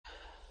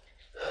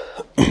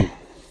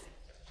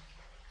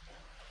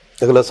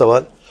اگلا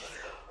سوال،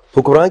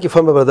 حکمران کی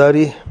فرما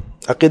برداری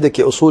عقیدے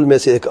کے اصول میں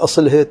سے ایک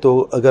اصل ہے،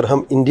 تو اگر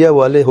ہم انڈیا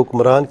والے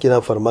حکمران کی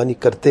نافرمانی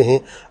کرتے ہیں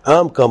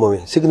عام کاموں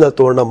میں، سگنل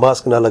توڑنا،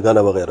 ماسک نہ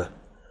لگانا وغیرہ،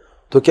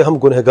 تو کیا ہم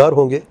گنہگار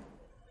ہوں گے؟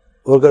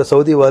 اور اگر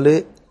سعودی والے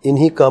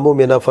انہی کاموں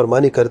میں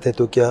نافرمانی کرتے ہیں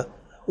تو کیا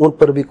ان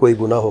پر بھی کوئی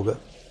گناہ ہوگا؟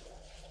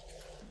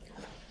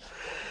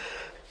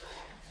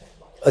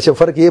 اچھا،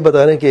 فرق یہ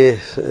بتا رہے ہیں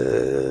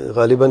کہ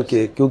غالباً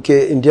کہ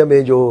کیونکہ انڈیا میں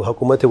جو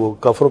حکومت ہے وہ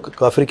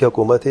کافر کی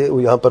حکومت ہے،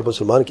 وہ یہاں پر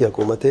مسلمان کی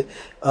حکومت ہے۔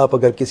 آپ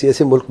اگر کسی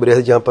ایسے ملک میں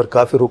رہتے جہاں پر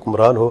کافر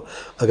حکمران ہو،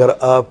 اگر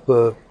آپ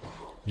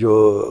جو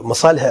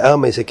مصالح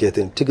عام اسے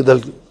کہتے ہیں، ٹھیک دل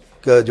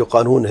کا جو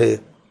قانون ہے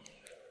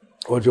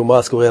اور جو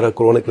ماسک وغیرہ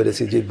کورونا کی وجہ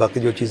سے جی باقی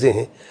جو چیزیں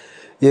ہیں،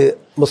 یہ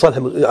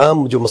مصالح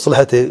عام جو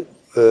مصلحت ہے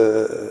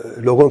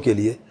لوگوں کے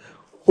لیے،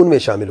 ان میں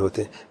شامل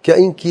ہوتے ہیں۔ کیا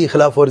ان کی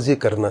خلاف ورزی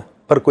کرنا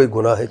پر کوئی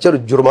گناہ ہے؟ چلو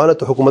جرمانہ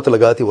تو حکومت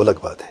لگاتی، وہ الگ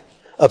بات ہے۔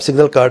 اب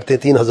سگنل کاٹتے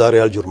 3000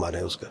 ریال جرمانہ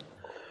ہے اس کا،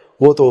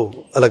 وہ تو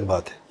الگ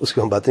بات ہے، اس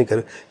کی ہم بات نہیں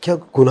کریں۔ کیا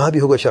گناہ بھی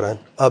ہوگا شرعاً؟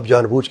 آپ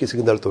جان بوجھ کے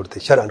سگنل توڑتے،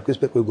 شرعاً اس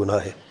پہ کوئی گناہ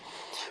ہے؟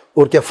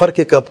 اور کیا فرق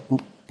ہے کہ آپ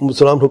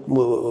مسلمان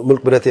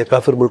ملک میں رہتے ہیں،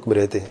 کافر ملک میں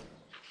رہتے ہیں؟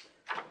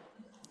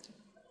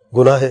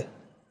 گناہ ہے؟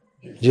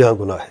 جی ہاں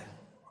گناہ ہے،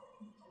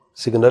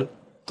 سگنل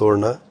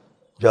توڑنا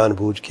جان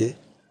بوجھ کے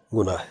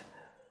گناہ ہے۔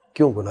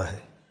 کیوں گناہ ہے؟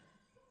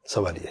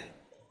 سوال یہ ہے۔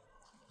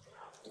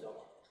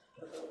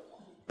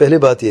 پہلے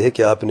بات یہ ہے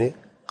کہ آپ نے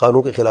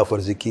قانون کی خلاف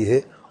ورزی کی ہے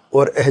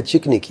اور عہد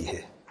شکنی کی ہے۔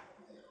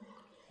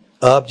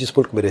 آپ جس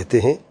ملک میں رہتے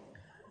ہیں،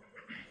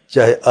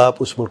 چاہے آپ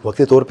اس ملک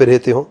وقتی طور پہ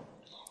رہتے ہوں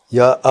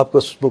یا آپ کا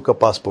اس ملک کا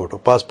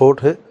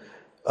پاسپورٹ ہے،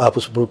 آپ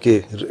اس ملک کے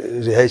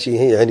رہائشی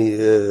ہیں، یعنی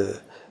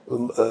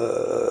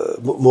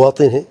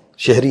مواطن ہیں،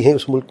 شہری ہیں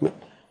اس ملک میں،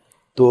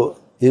 تو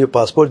یہ جو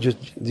پاسپورٹ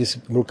جس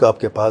ملک کا آپ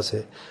کے پاس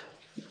ہے،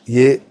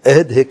 یہ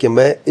عہد ہے کہ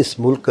میں اس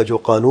ملک کا جو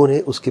قانون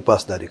ہے اس کی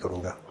پاسداری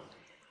کروں گا،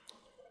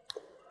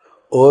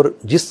 اور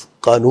جس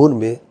قانون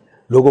میں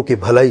لوگوں کی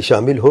بھلائی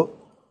شامل ہو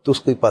تو اس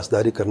کی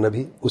پاسداری کرنا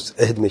بھی اس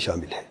عہد میں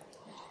شامل ہے۔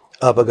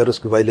 آپ اگر اس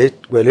کو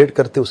وائلیٹ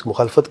کرتے ہو، اس کی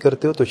مخالفت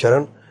کرتے ہو، تو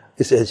شرعاً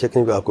اس عہد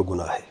شکنی کا آپ کو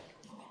گناہ ہے،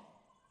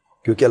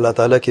 کیونکہ اللہ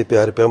تعالیٰ کے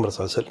پیارے پیغمبر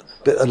صلی اللہ علیہ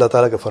وسلم، اللہ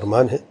تعالیٰ کا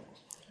فرمان ہے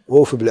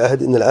وَأَوْفُوا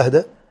بِالْعَهْدِ إِنَّ الْعَهْدَ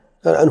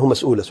كَانَ عَنْهُ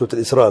مسئولا، سورۃ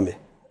الاسراء میں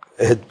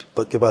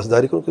عہد کے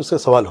پاسداری کرو کہ اس کا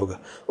سوال ہوگا۔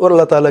 اور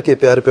اللہ تعالیٰ کے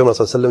پیارے پیغمبر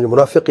صلی اللہ علیہ وسلم نے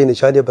منافق کی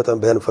نشانیاں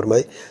بیان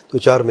فرمائی، تو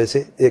 4 میں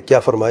سے ایک کیا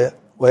فرمایا؟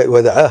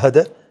 وَإِذَا عَاهَدَ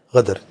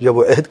غدر، جب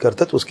وہ عہد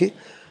کرتا تو اس کی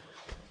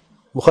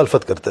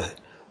مخالفت کرتا ہے،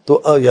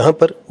 تو یہاں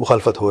پر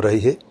مخالفت ہو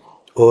رہی ہے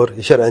اور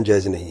شرعاً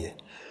جائز نہیں ہے۔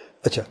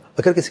 اچھا،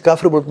 اگر کسی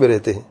کافر ملک میں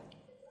رہتے ہیں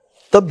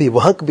تب بھی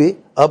وہاں بھی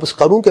آپ اس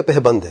قانون کے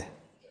پابند ہیں،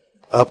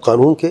 آپ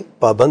قانون کے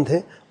پابند ہیں،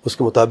 اس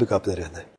کے مطابق آپ نے رہنا ہے۔